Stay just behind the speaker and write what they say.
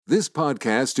This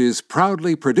podcast is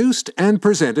proudly produced and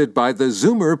presented by the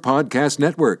Zoomer Podcast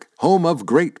Network, home of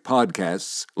great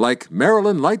podcasts like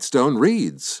Marilyn Lightstone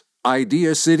Reads,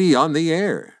 Idea City on the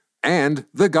Air, and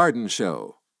The Garden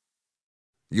Show.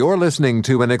 You're listening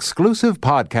to an exclusive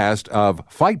podcast of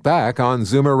Fight Back on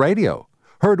Zoomer Radio,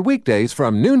 heard weekdays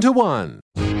from noon to 1.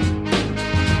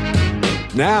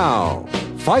 Now,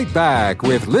 Fight Back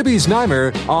with Libby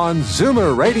Znaimer on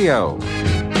Zoomer Radio.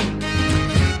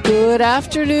 Good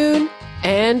afternoon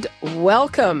and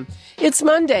welcome. It's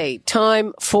Monday,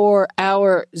 time for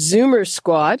our Zoomer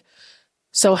Squad.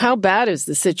 So how bad is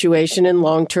the situation in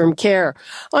long-term care?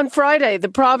 On Friday, the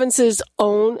province's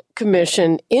own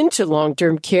commission into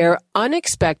long-term care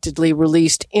unexpectedly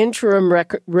released interim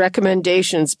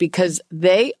recommendations because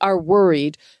they are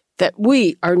worried that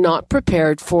we are not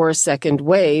prepared for a second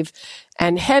wave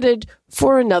and headed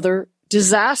for another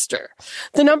disaster.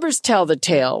 The numbers tell the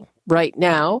tale. Right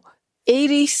now,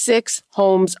 86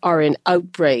 homes are in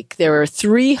outbreak. There are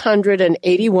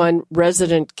 381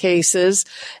 resident cases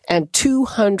and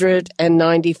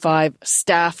 295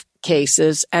 staff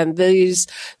cases, and this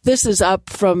is up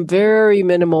from very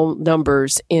minimal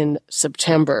numbers in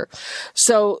September.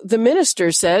 So the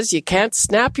minister says you can't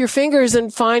snap your fingers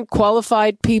and find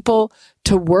qualified people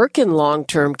to work in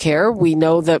long-term care. We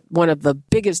know that one of the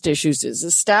biggest issues is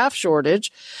a staff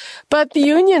shortage, but the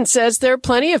union says there are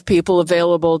plenty of people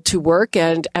available to work,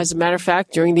 and as a matter of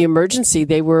fact, during the emergency,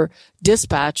 they were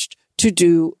dispatched to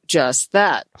do just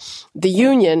that. The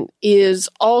union is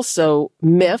also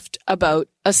miffed about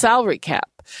a salary cap.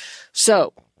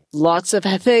 So, lots of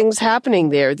things happening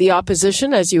there. The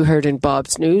opposition, as you heard in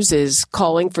Bob's News, is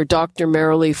calling for Dr.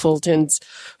 Merrilee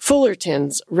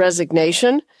Fullerton's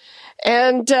resignation.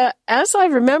 And as I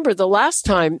remember, the last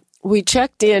time we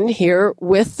checked in here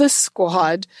with the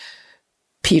squad,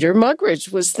 Peter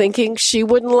Muggeridge was thinking she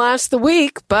wouldn't last the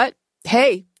week, but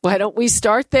hey, why don't we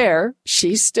start there?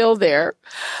 She's still there.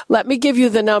 Let me give you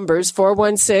the numbers,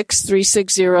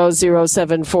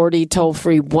 416-360-0740, toll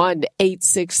free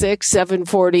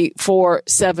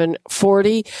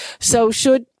 1-866-740-4740. So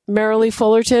should Merrilee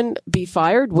Fullerton be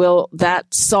fired? Will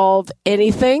that solve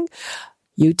anything?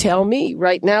 You tell me.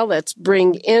 Right now, let's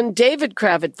bring in David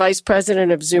Cravit, Vice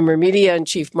President of Zoomer Media and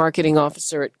Chief Marketing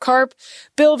Officer at CARP,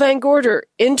 Bill VanGorder,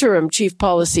 Interim Chief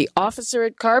Policy Officer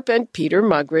at CARP, and Peter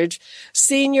Muggeridge,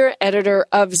 Senior Editor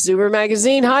of Zoomer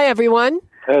Magazine. Hi, everyone.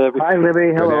 Hi,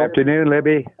 Libby. Hello. Good afternoon,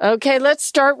 Libby. Okay, let's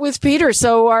start with Peter.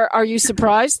 So are you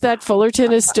surprised that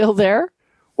Fullerton is still there?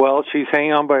 Well, she's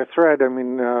hanging on by a thread. I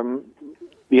mean, the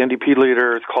NDP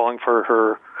leader is calling for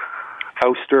her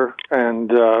ouster,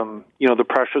 and the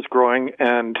pressure's growing.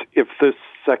 And if this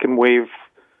second wave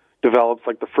develops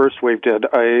like the first wave did,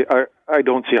 I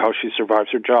don't see how she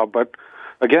survives her job. But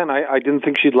again, I didn't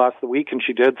think she'd last the week, and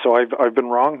she did. So I've been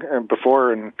wrong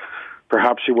before, and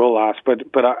perhaps she will last. But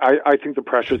I think the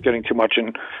pressure is getting too much,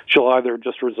 and she'll either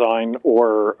just resign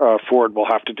or Ford will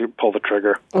have to pull the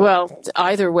trigger. Well,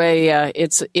 either way,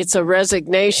 it's a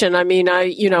resignation. I mean,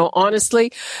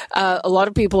 honestly, a lot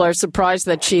of people are surprised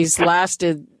that she's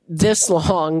lasted this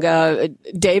long.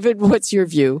 David, what's your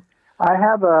view? I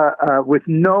have with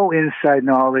no inside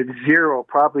knowledge, zero,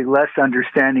 probably less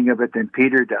understanding of it than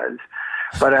Peter does.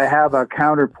 But I have a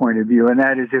counterpoint of view, and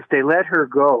that is if they let her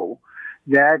go,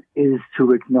 that is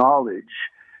to acknowledge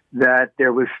that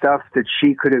there was stuff that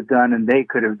she could have done and they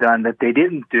could have done that they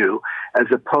didn't do, as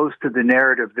opposed to the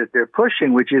narrative that they're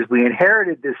pushing, which is we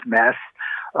inherited this mess.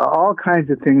 All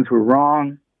kinds of things were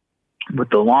wrong with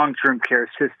the long-term care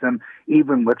system,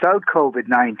 even without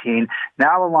COVID-19.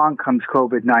 Now along comes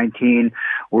COVID-19.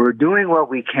 We're doing what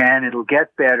we can. It'll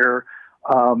get better.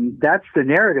 That's the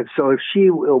narrative. So if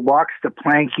she walks the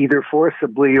plank either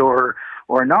forcibly or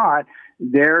not,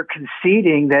 they're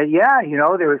conceding that,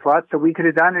 there was lots that we could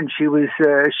have done, and she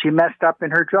messed up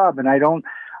in her job. And I don't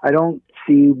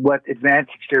see what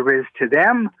advantage there is to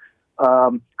them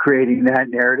creating that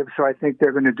narrative. So I think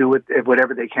they're going to do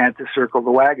whatever they can to circle the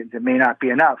wagons. It may not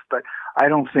be enough, but I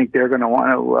don't think they're going to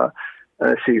want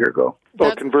to see her go.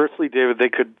 Well, conversely, David, they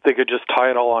could just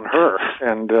tie it all on her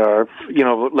and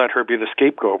let her be the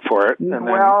scapegoat for it. And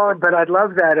but I'd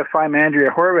love that if I'm Andrea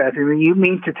Horwath. I mean, you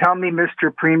mean to tell me,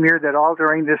 Mr. Premier, that all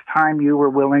during this time you were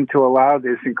willing to allow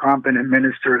this incompetent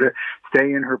minister to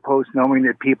stay in her post, knowing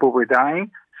that people were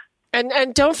dying?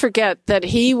 And don't forget that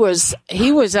he was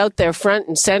out there front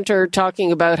and center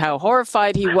talking about how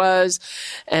horrified he was,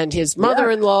 and his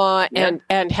mother-in-law,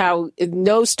 and how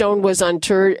no stone was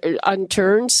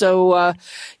unturned. So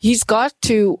he's got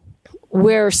to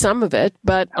wear some of it.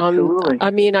 But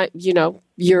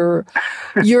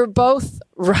you're both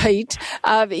right.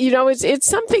 It's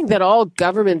something that all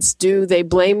governments do. They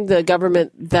blame the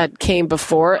government that came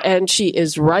before, and she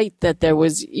is right that there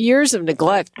was years of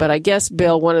neglect. But I guess,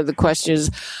 Bill, one of the questions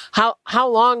is how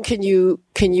long can you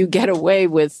get away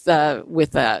with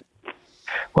that?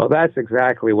 Well, that's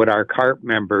exactly what our CARP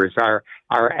members are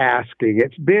asking.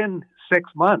 It's been 6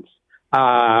 months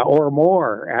or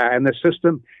more, and the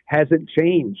system hasn't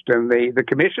changed. And the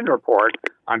commission report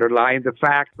underlined the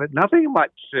fact that nothing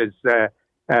much has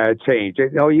changed.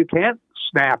 You can't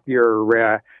snap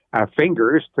your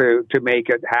fingers to make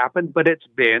it happen, but it's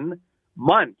been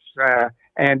months.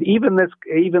 And even this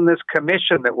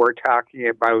commission that we're talking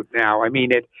about now, I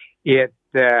mean, it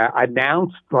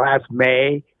announced last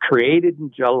May, created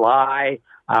in July,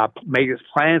 made its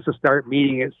plans to start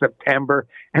meeting in September,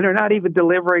 and they're not even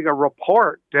delivering a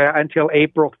report until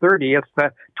April 30th,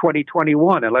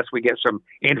 2021, unless we get some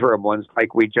interim ones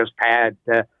like we just had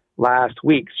last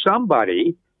week.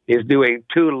 Somebody is doing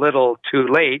too little, too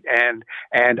late, and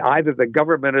either the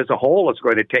government as a whole is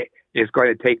going to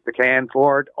take the can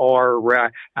for it,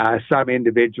 or some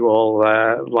individual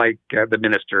like the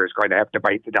minister is going to have to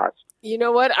bite the dust. You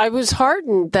know what? I was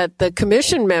heartened that the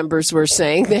commission members were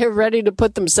saying they're ready to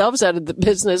put themselves out of the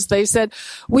business. They said,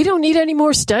 we don't need any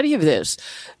more study of this.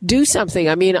 Do something.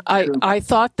 I mean, I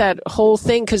thought that whole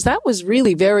thing, because that was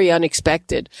really very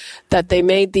unexpected that they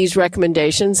made these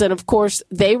recommendations. And of course,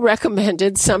 they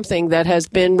recommended something that has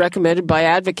been recommended by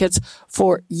advocates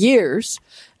for years.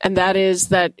 And that is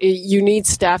that you need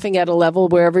staffing at a level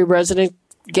where every resident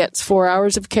gets 4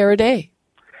 hours of care a day.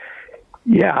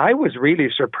 Yeah, I was really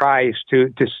surprised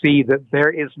to see that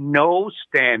there is no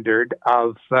standard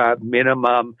of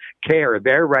minimum care.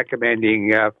 They're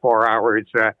recommending 4 hours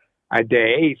a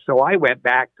day. So I went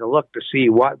back to look to see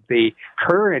what the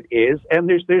current is, and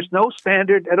there's no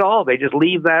standard at all. They just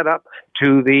leave that up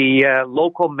to the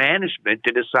local management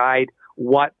to decide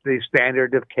what the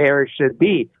standard of care should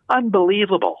be.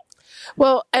 Unbelievable.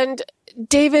 Well, and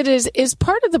David, is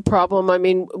part of the problem. I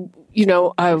mean,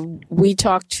 we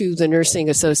talk to the Nursing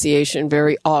Association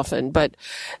very often, but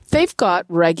they've got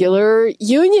regular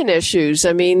union issues.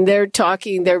 I mean,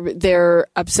 they're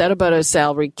upset about a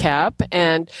salary cap,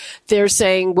 and they're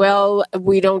saying, well,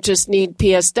 we don't just need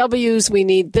PSWs, we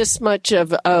need this much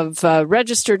of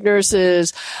registered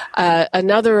nurses,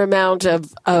 another amount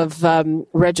of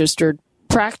registered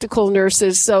practical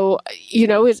nurses. So,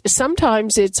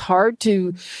 sometimes it's hard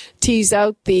to tease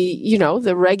out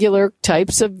the regular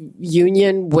types of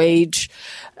union wage,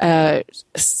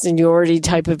 seniority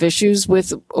type of issues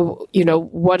with,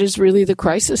 what is really the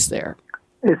crisis there.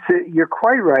 You're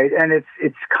quite right. And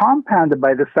it's compounded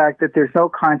by the fact that there's no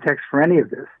context for any of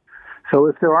this. So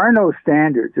if there are no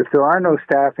standards, if there are no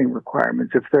staffing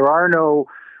requirements, if there are no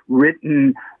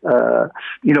written,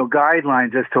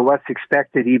 guidelines as to what's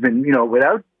expected, even,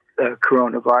 without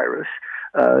coronavirus.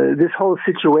 This whole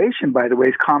situation, by the way,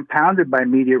 is compounded by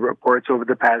media reports over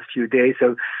the past few days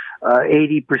of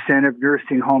 80% of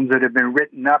nursing homes that have been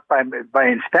written up by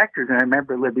inspectors. And I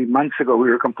remember, Libby, months ago, we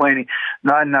were complaining,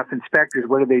 not enough inspectors.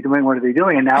 What are they doing? What are they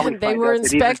doing? And now they were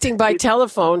inspecting by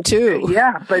telephone, too.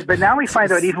 Yeah, but now we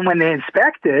find out even when they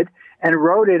inspected and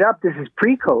wrote it up, this is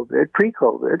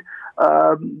pre-COVID,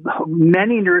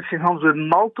 many nursing homes with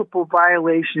multiple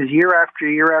violations year after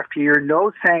year after year,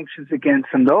 no sanctions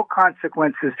against them, no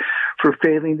consequences for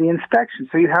failing the inspection.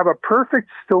 So you have a perfect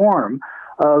storm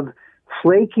of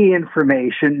flaky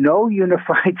information, no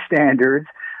unified standards,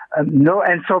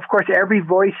 and so of course every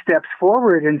voice steps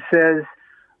forward and says,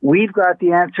 we've got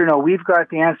the answer, no, we've got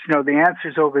the answer, no, the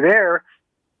answer's over there.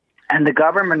 And the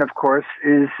government, of course,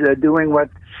 is doing what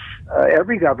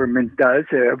every government does,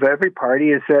 of every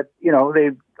party, is that,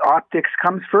 optics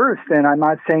comes first. And I'm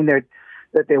not saying that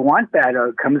they want bad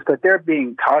outcomes, but they're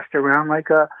being tossed around like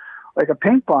a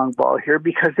ping pong ball here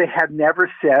because they have never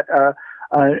set a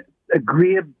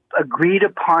agreed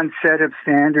upon set of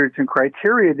standards and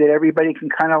criteria that everybody can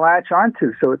kind of latch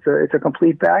onto. So it's a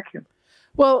complete vacuum.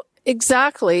 Well,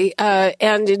 exactly.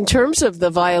 And in terms of the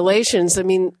violations, I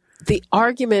mean, the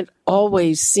argument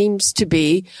always seems to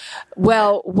be,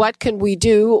 well, what can we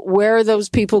do? Where are those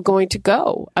people going to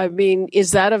go? I mean,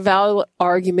 is that a valid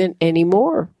argument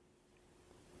anymore?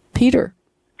 Peter?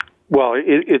 Well,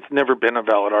 it's never been a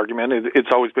valid argument. It's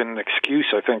always been an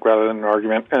excuse, I think, rather than an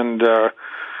argument. And,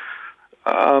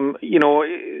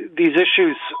 these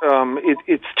issues,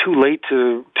 it's too late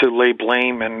to lay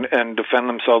blame and defend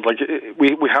themselves. Like,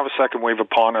 we have a second wave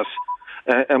upon us.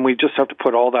 And we just have to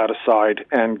put all that aside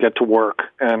and get to work.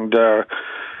 And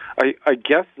I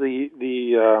guess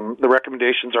the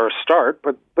recommendations are a start,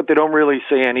 but they don't really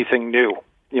say anything new,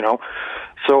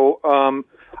 So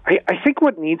I think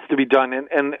what needs to be done,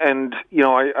 and you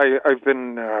know, I've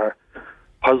been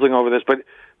puzzling over this,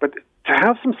 but to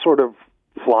have some sort of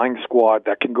flying squad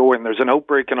that can go in. There's an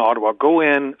outbreak in Ottawa. Go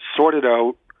in, sort it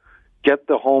out, get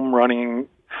the home running,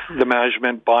 the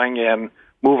management buying in,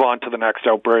 move on to the next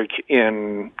outbreak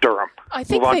in Durham.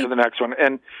 Move on to the next one.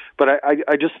 But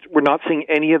I just, we're not seeing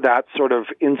any of that sort of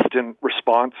instant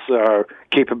response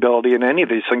capability in any of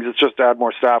these things. It's just add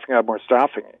more staffing.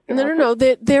 No.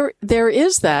 There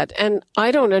is that. And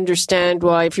I don't understand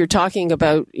why, if you're talking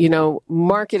about, you know,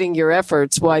 marketing your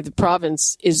efforts, why the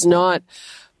province is not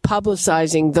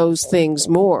publicizing those things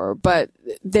more. But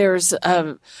there's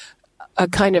a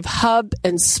kind of hub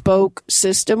and spoke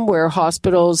system where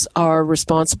hospitals are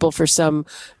responsible for some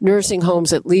nursing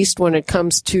homes, at least when it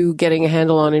comes to getting a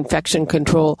handle on infection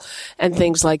control and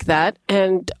things like that.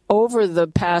 And over the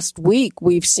past week,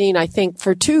 we've seen, I think,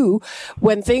 for two,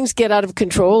 when things get out of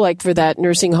control, like for that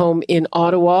nursing home in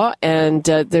Ottawa, and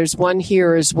there's one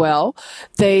here as well,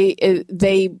 they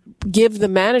give the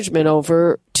management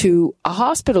over to a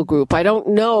hospital group. I don't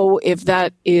know if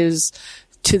that is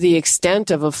to the extent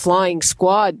of a flying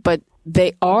squad, but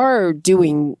they are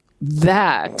doing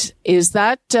that. Is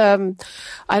that,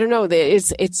 I don't know,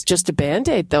 it's just a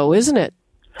Band-Aid though, isn't it,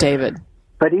 David?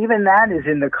 But even that is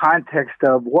in the context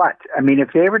of what? I mean,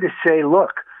 if they were to say,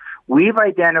 look, we've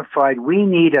identified we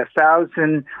need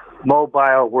 1,000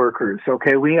 mobile workers,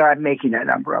 okay, we are making that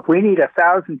number up. We need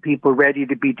 1,000 people ready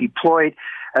to be deployed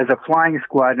as a flying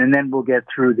squad, and then we'll get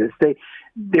through this.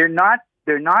 They're not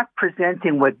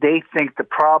presenting what they think the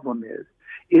problem is.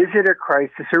 Is it a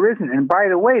crisis or isn't? And by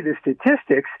the way, the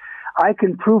statistics, I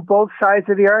can prove both sides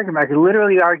of the argument. I can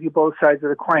literally argue both sides of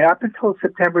the coin. Up until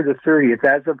September the 30th,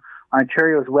 as of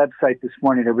Ontario's website this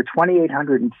morning, there were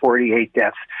 2,848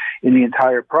 deaths in the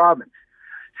entire province.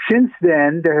 Since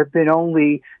then, there have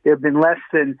been less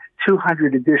than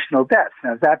 200 additional deaths.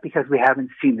 Now, is that because we haven't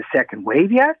seen the second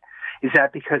wave yet? Is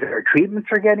that because our treatments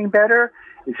are getting better?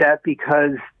 Is that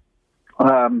because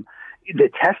the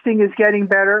testing is getting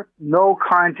better? No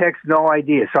context, no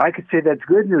idea. So I could say that's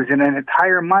good news. In an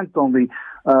entire month, only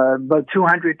about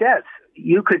 200 deaths.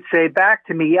 You could say back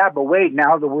to me, yeah, but wait,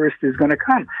 now the worst is going to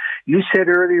come. You said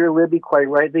earlier, Libby, quite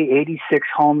rightly, 86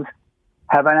 homes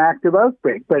have an active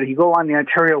outbreak. But if you go on the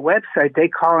Ontario website, they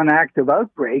call an active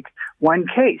outbreak one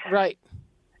case. Right.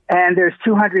 And there's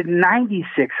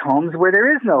 296 homes where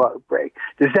there is no outbreak.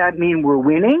 Does that mean we're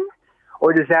winning?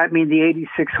 Or does that mean the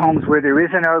 86 homes where there is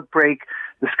an outbreak,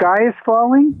 the sky is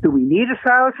falling? Do we need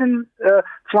 1,000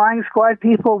 flying squad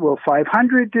people? Will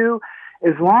 500 do?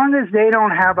 As long as they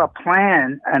don't have a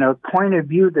plan and a point of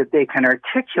view that they can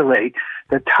articulate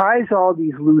that ties all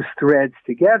these loose threads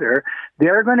together,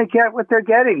 they're going to get what they're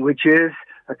getting, which is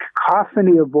a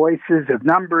cacophony of voices, of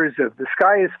numbers, of the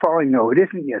sky is falling. No, it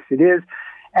isn't. Yes, it is.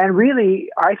 And really,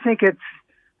 I think it's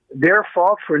their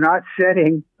fault for not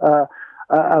setting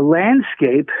a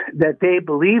landscape that they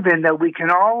believe in, that we can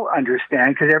all understand,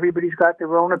 because everybody's got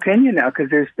their own opinion now, because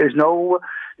there's no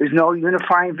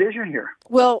unifying vision here.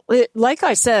 Well, like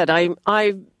I said,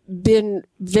 I've been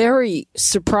very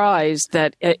surprised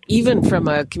that even from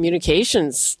a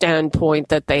communications standpoint,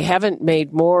 that they haven't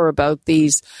made more about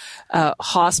these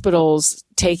hospitals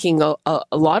taking a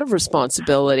lot of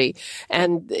responsibility.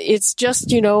 And it's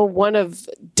just, one of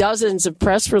dozens of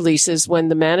press releases when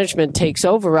the management takes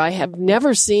over. I have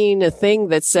never seen a thing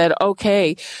that said,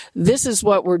 okay, this is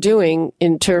what we're doing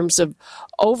in terms of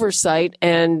oversight,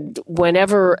 and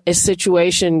whenever a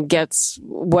situation gets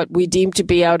what we deem to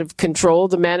be out of control,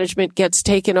 the management gets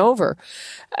taken over.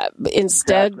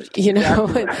 Instead,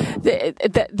 Exactly.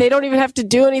 They don't even have to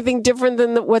do anything different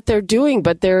than what they're doing,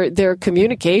 but their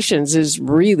communications is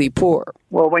really poor.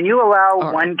 Well, when you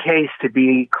allow one case to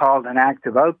be called an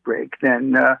active outbreak,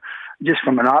 then just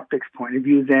from an optics point of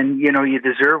view, then you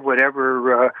deserve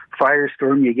whatever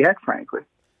firestorm you get, frankly.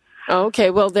 Okay,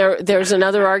 well, there's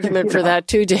another argument for that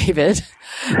too, David.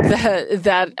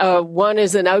 That one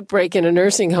is an outbreak in a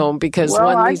nursing home because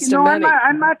one leads to many.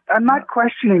 I'm not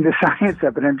questioning the science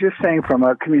of it. I'm just saying, from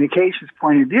a communications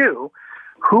point of view,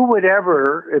 who would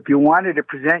ever, if you wanted to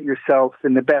present yourself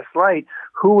in the best light,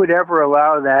 who would ever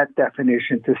allow that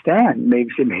definition to stand? Maybe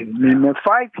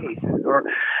 5 cases.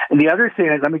 And the other thing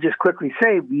is, let me just quickly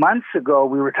say, months ago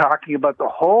we were talking about the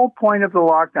whole point of the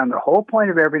lockdown, the whole point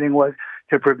of everything was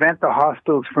to prevent the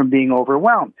hospitals from being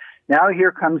overwhelmed. Now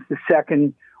here comes the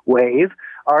second wave.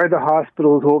 Are the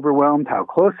hospitals overwhelmed? How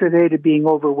close are they to being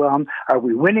overwhelmed? Are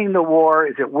we winning the war?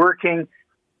 Is it working?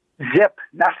 Zip.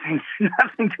 Nothing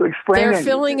to explain. They're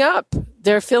filling up.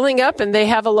 they're filling up, and they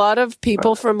have a lot of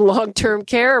people from long-term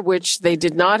care, which they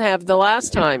did not have the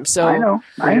last time. So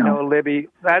I know, Libby,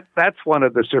 that's one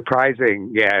of the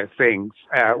surprising things.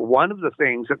 One of the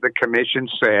things that the commission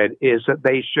said is that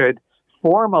they should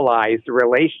formalize the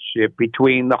relationship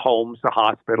between the homes, the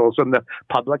hospitals, and the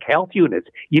public health units.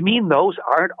 You mean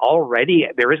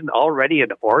there isn't already an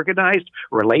organized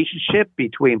relationship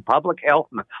between public health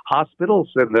and the hospitals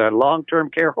and the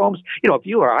long-term care homes? You know, if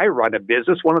you or I run a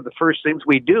business, one of the first things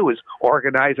we do is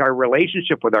organize our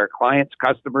relationship with our clients,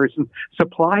 customers, and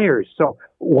suppliers. So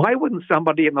why wouldn't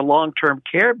somebody in the long-term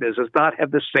care business not have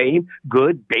the same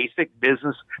good basic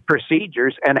business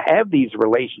procedures and have these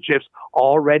relationships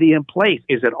already in place?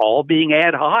 Is it all being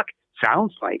ad hoc?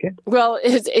 Sounds like it. Well,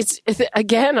 it's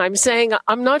again, I'm saying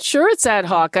I'm not sure it's ad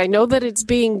hoc. I know that it's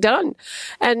being done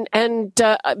and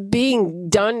being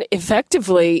done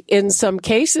effectively in some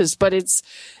cases, but it's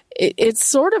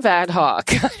sort of ad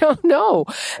hoc. I don't know.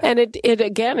 And it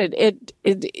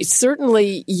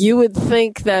certainly, you would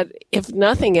think that if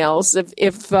nothing else,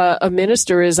 if a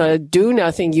minister is a do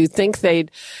nothing, you think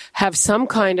they'd have some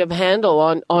kind of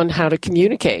handle on how to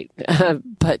communicate.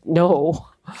 But no,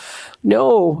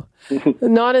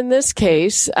 not in this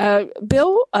case.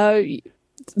 Bill,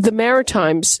 the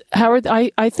Maritimes, Howard,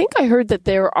 I think I heard that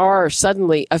there are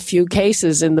suddenly a few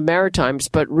cases in the Maritimes,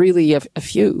 but really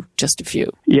just a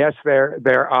few. Yes,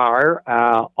 there are.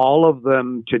 All of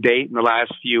them to date in the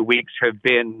last few weeks have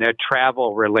been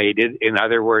travel related. In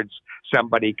other words,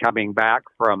 somebody coming back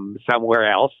from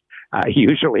somewhere else,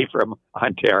 usually from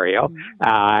Ontario,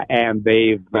 and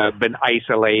they've been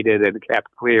isolated and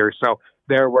kept clear. So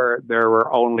there were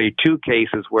only 2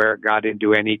 cases where it got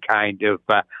into any kind of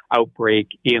outbreak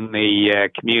in the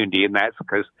community, and that's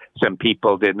because some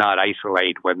people did not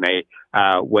isolate when they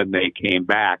came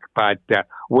back. But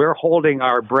we're holding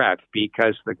our breath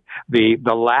because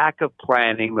the lack of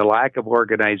planning, the lack of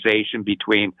organization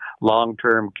between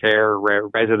long-term care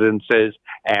residences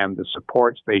and the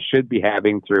supports they should be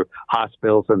having through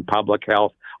hospitals and public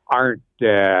health aren't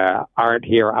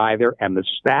here either, and the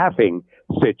staffing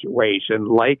situation,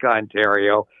 like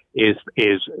Ontario, is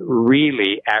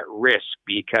really at risk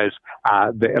because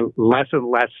the less and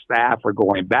less staff are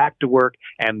going back to work,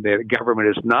 and the government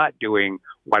is not doing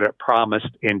what it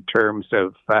promised in terms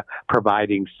of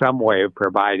providing some way of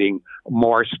providing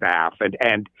more staff,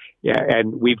 and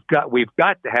we've got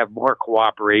to have more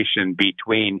cooperation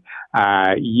between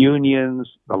unions,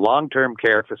 the long-term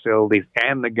care facilities,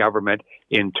 and the government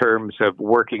in terms of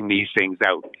working these things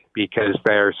out, because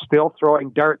they're still throwing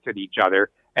darts at each other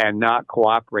and not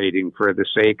cooperating for the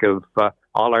sake of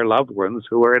all our loved ones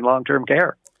who are in long-term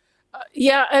care.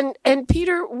 And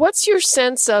Peter, what's your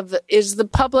sense of, is the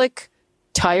public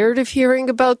tired of hearing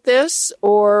about this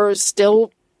or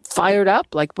still fired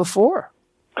up like before?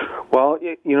 Well,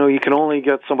 you can only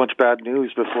get so much bad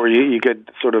news before you get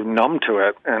sort of numb to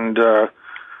it, and I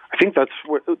think that's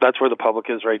where the public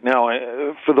is right now.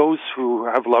 For those who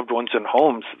have loved ones in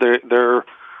homes, they're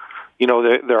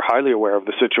highly aware of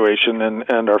the situation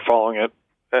and are following it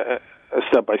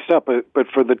step by step. But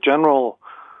for the general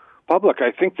public,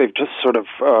 I think they've just sort of,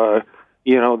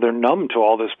 they're numb to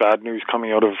all this bad news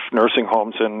coming out of nursing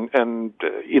homes and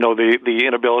the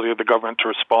inability of the government to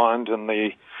respond and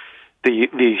the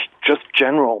just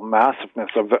general massiveness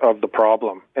of the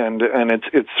problem. And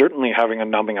it's certainly having a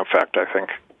numbing effect, I think.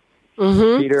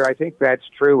 Mm-hmm. Peter, I think that's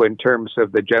true in terms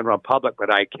of the general public, but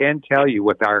I can tell you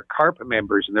with our CARP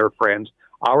members and their friends,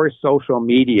 our social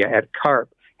media at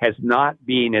CARP has not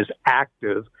been as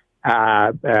active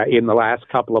in the last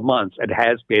couple of months. It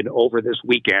has been over this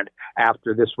weekend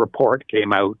after this report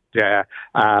came out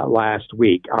last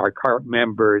week. Our CARP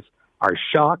members are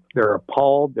shocked, they're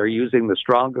appalled, they're using the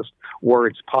strongest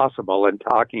words possible and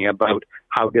talking about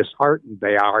how disheartened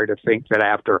they are to think that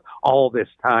after all this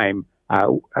time,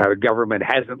 government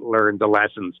hasn't learned the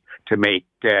lessons to make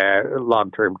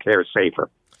long-term care safer.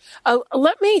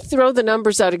 Let me throw the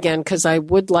numbers out again, because I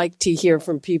would like to hear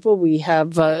from people. We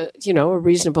have, a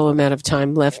reasonable amount of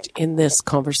time left in this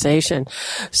conversation.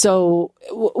 So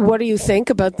what do you think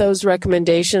about those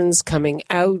recommendations coming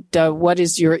out? What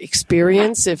is your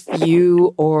experience if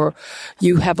you or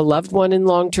you have a loved one in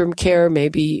long-term care?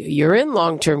 Maybe you're in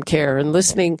long-term care and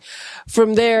listening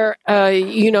from there.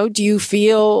 Do you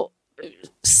feel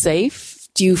safe?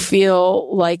 Do you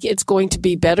feel like it's going to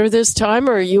be better this time,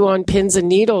 or are you on pins and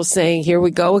needles saying, here we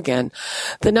go again?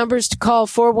 The numbers to call,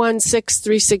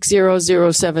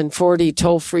 416-360-0740,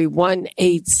 toll free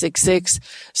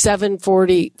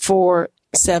 1-866-740-4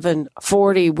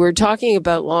 740. We're talking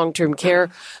about long-term care,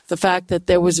 the fact that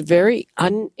there was very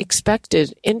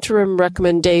unexpected interim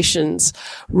recommendations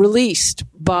released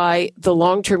by the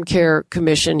Long-Term Care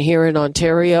Commission here in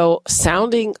Ontario,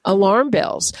 sounding alarm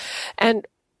bells. And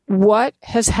what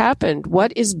has happened?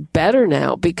 What is better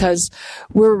now? Because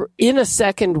we're in a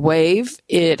second wave.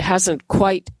 It hasn't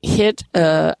quite hit.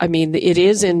 It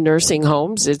is in nursing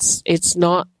homes. It's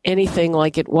not anything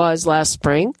like it was last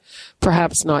spring,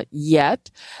 perhaps not yet.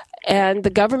 And the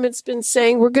government's been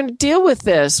saying, we're going to deal with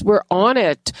this. We're on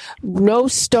it. No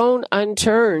stone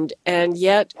unturned. And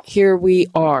yet here we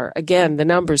are. Again, the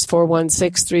number's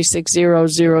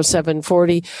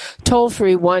 416-360-0740, toll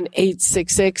free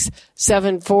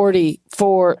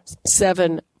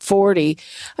 1-866-740-4740.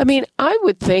 I mean, I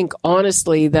would think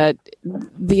honestly that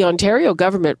the Ontario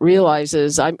government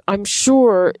realizes, I'm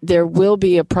sure there will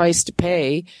be a price to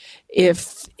pay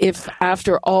if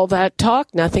after all that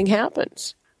talk, nothing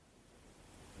happens.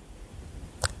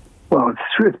 Well, it's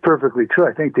true. It's perfectly true.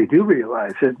 I think they do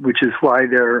realize it, which is why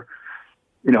they're,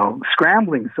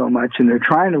 scrambling so much and they're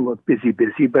trying to look busy. But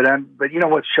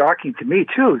what's shocking to me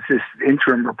too is this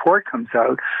interim report comes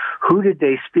out. Who did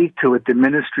they speak to at the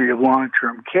Ministry of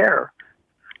Long-Term Care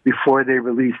before they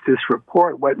released this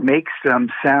report? What makes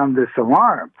them sound this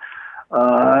alarm?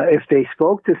 If they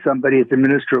spoke to somebody at the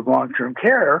Ministry of Long-Term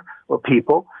Care or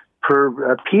people,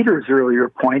 per Peter's earlier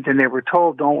point, and they were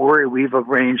told, don't worry, we've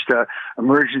arranged an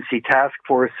emergency task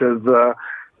force of the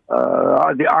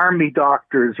army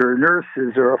doctors or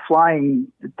nurses or a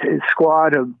flying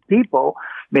squad of people,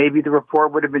 maybe the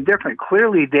report would have been different.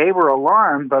 Clearly, they were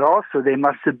alarmed, but also they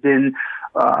must have been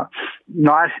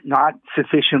not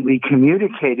sufficiently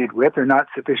communicated with or not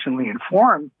sufficiently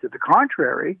informed to the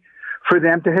contrary for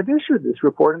them to have issued this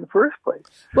report in the first place.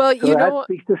 Well, so that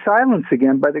speaks to silence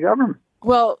again by the government.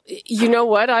 Well, you know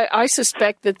what? I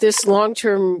suspect that this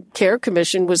long-term care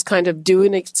commission was kind of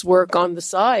doing its work on the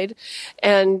side,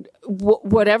 and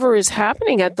whatever is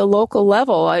happening at the local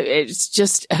level, it's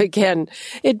just, again,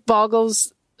 it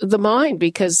boggles the mind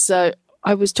because I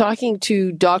was talking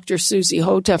to Dr. Susie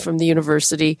Hota from the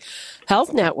University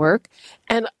Health Network,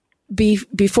 and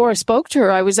before I spoke to her,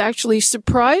 I was actually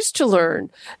surprised to learn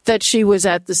that she was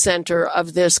at the center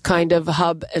of this kind of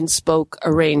hub and spoke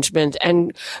arrangement.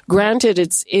 And granted,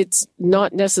 it's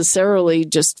not necessarily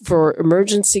just for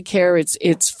emergency care.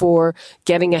 It's for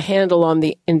getting a handle on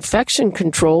the infection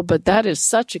control, but that is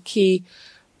such a key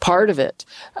part of it.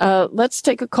 Let's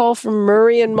take a call from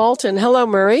Murray in Malton. Hello,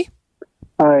 Murray.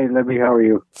 Hi, Libby. How are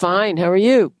you? Fine. How are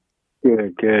you?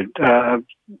 Good.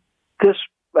 This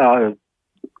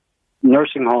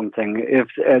nursing home thing, if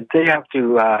they have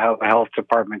to have a health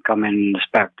department come in and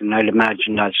inspect, and I'd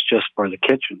imagine that's just for the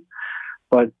kitchen.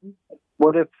 But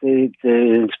what if the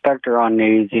inspector on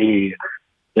the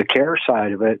care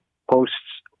side of it posts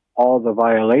all the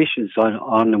violations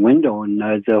on the window, and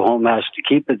the home has to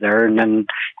keep it there, and then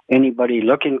anybody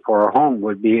looking for a home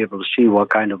would be able to see what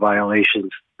kind of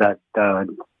violations that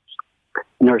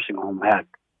nursing home had?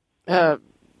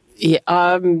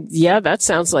 That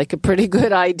sounds like a pretty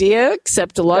good idea,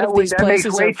 except a lot of these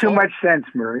places makes way too much sense,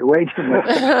 Murray. Way too much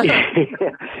sense.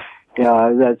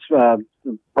 Yeah, that's the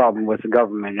problem with the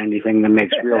government. Anything that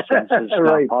makes real sense is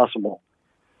right. Not possible.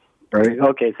 Right?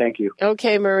 Okay, thank you.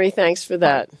 Okay, Murray, thanks for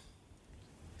that.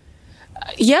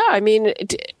 Yeah, I mean,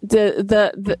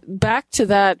 the back to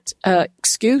that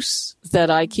excuse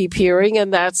that I keep hearing,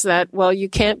 and that's that, well, you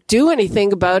can't do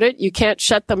anything about it. You can't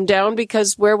shut them down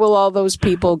because where will all those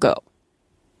people go?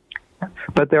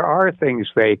 But there are things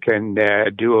they can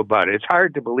do about it. It's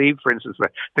hard to believe, for instance,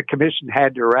 that the commission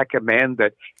had to recommend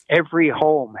that every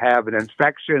home have an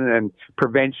infection and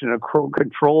prevention and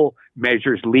control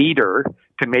measures leader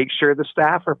to make sure the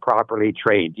staff are properly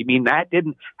trained. You mean that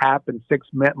didn't happen 6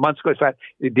 months ago?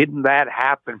 Didn't that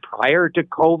happen prior to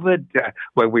COVID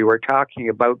when we were talking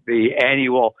about the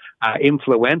annual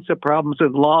influenza problems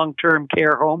in long-term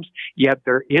care homes? Yet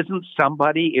there isn't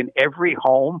somebody in every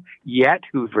home yet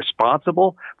who's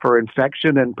responsible for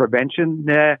infection and prevention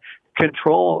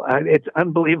control. It's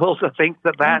unbelievable to think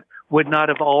that would not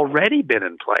have already been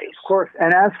in place. Of course.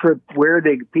 And as for where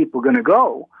people going to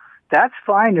go, that's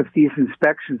fine if these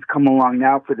inspections come along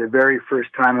now for the very first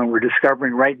time and we're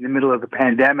discovering right in the middle of the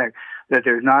pandemic that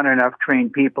there's not enough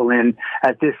trained people in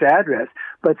at this address.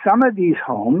 But some of these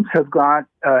homes have got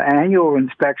annual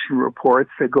inspection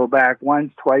reports that go back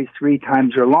once, twice, 3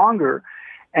 times or longer.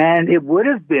 And it would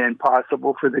have been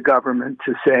possible for the government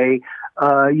to say,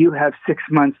 you have 6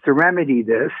 months to remedy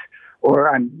this, or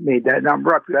I made that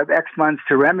number up, you have X months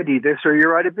to remedy this, or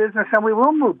you're out of business, and we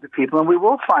will move the people, and we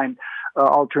will find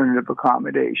alternative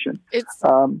accommodation.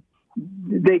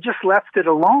 they just left it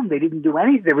alone. They didn't do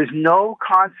anything. There was no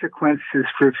consequences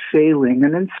for failing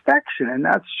an inspection, and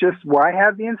that's just why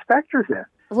have the inspectors in?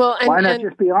 Well, why not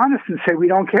just be honest and say we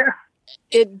don't care?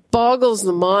 It boggles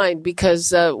the mind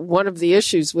because one of the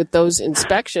issues with those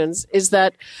inspections is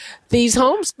that these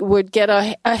homes would get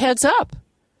a heads up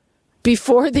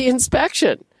before the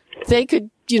inspection. They could,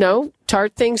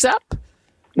 tart things up.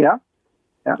 Yeah.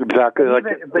 Exactly.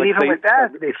 But even with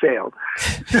that, they failed.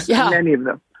 Yeah. Many of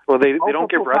them. Well, they don't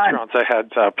give restaurants a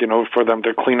heads up, for them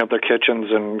to clean up their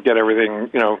kitchens and get everything,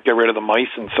 get rid of the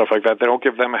mice and stuff like that. They don't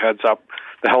give them a heads up.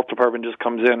 The health department just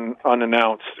comes in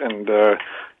unannounced and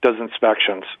does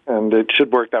inspections. And it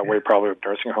should work that way probably with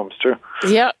nursing homes too.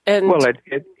 Yeah. And well,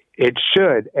 it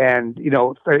should. And,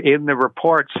 in the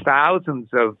reports, thousands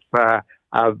of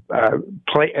times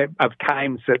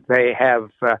that they have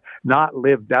not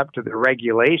lived up to the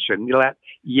regulation,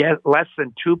 yet less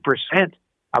than 2%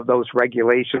 of those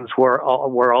regulations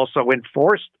were also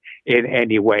enforced in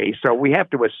any way. So we have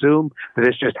to assume that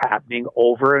it's just happening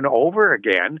over and over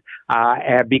again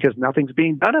because nothing's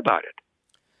being done about it.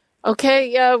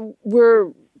 Okay,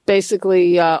 we're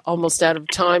basically almost out of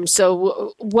time.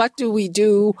 So what do we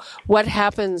do? What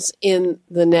happens in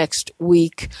the next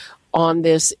week on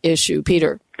this issue?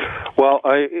 Peter? Well,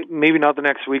 maybe not the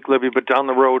next week, Libby, but down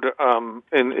the road,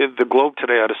 in the Globe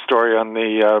today had a story on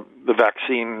the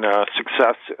vaccine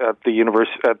success at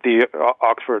the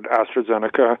Oxford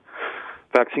AstraZeneca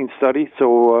vaccine study.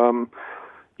 So,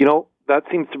 that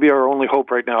seems to be our only hope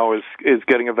right now is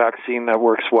getting a vaccine that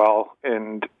works well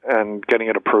and getting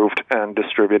it approved and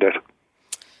distributed.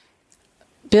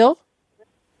 Bill?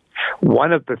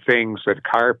 One of the things that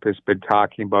CARP has been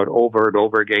talking about over and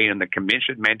over again, and the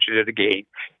Commission mentioned it again,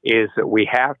 is that we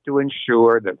have to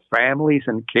ensure that families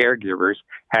and caregivers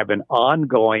have an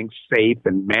ongoing, safe,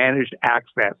 and managed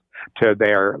access to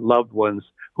their loved ones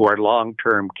who are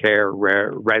long-term care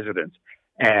residents.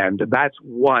 And that's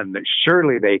one that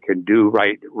surely they can do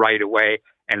right away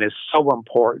and is so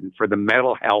important for the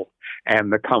mental health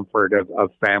and the comfort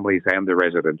of families and the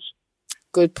residents.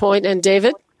 Good point. And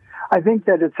David? I think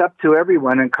that it's up to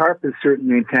everyone, and CARP is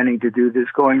certainly intending to do this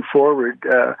going forward,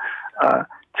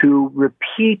 to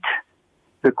repeat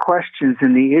the questions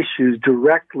and the issues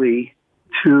directly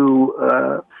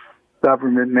to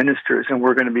government ministers, and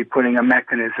we're going to be putting a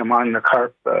mechanism on the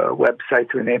CARP website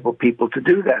to enable people to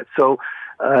do that. So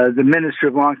the Minister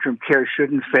of Long-Term Care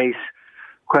shouldn't face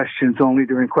questions only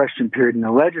during question period in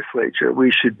the legislature.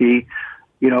 We should be,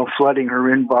 flooding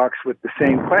her inbox with the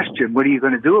same question. What are you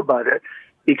going to do about it?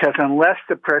 Because unless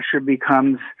the pressure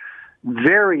becomes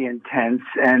very intense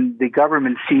and the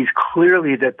government sees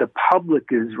clearly that the public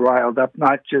is riled up,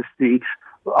 not just the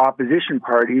opposition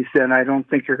parties, then I don't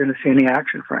think you're going to see any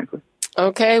action, frankly.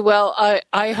 Okay, well,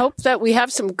 I hope that we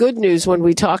have some good news when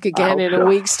we talk again in a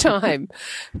week's time,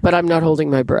 but I'm not holding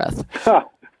my breath.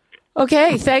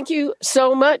 Okay, thank you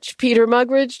so much, Peter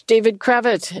Muggeridge, David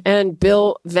Cravit, and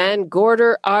Bill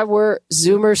VanGorder, our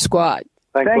Zoomer squad.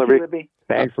 Thank you, Libby.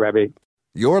 Thanks, Rebby.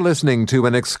 You're listening to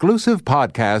an exclusive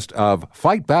podcast of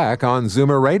Fight Back on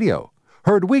Zoomer Radio,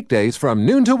 heard weekdays from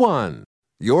noon to 1.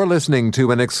 You're listening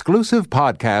to an exclusive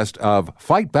podcast of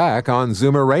Fight Back on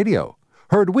Zoomer Radio,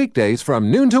 heard weekdays from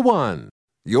noon to 1.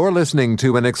 You're listening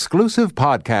to an exclusive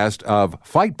podcast of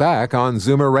Fight Back on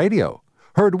Zoomer Radio,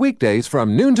 heard weekdays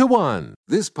from noon to 1.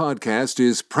 This podcast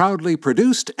is proudly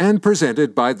produced and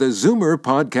presented by the Zoomer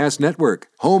Podcast Network,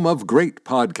 home of great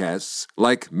podcasts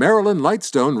like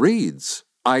Merrilee Fullerton Reads,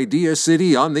 Idea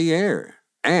City on the Air,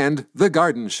 and The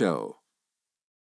Garden Show.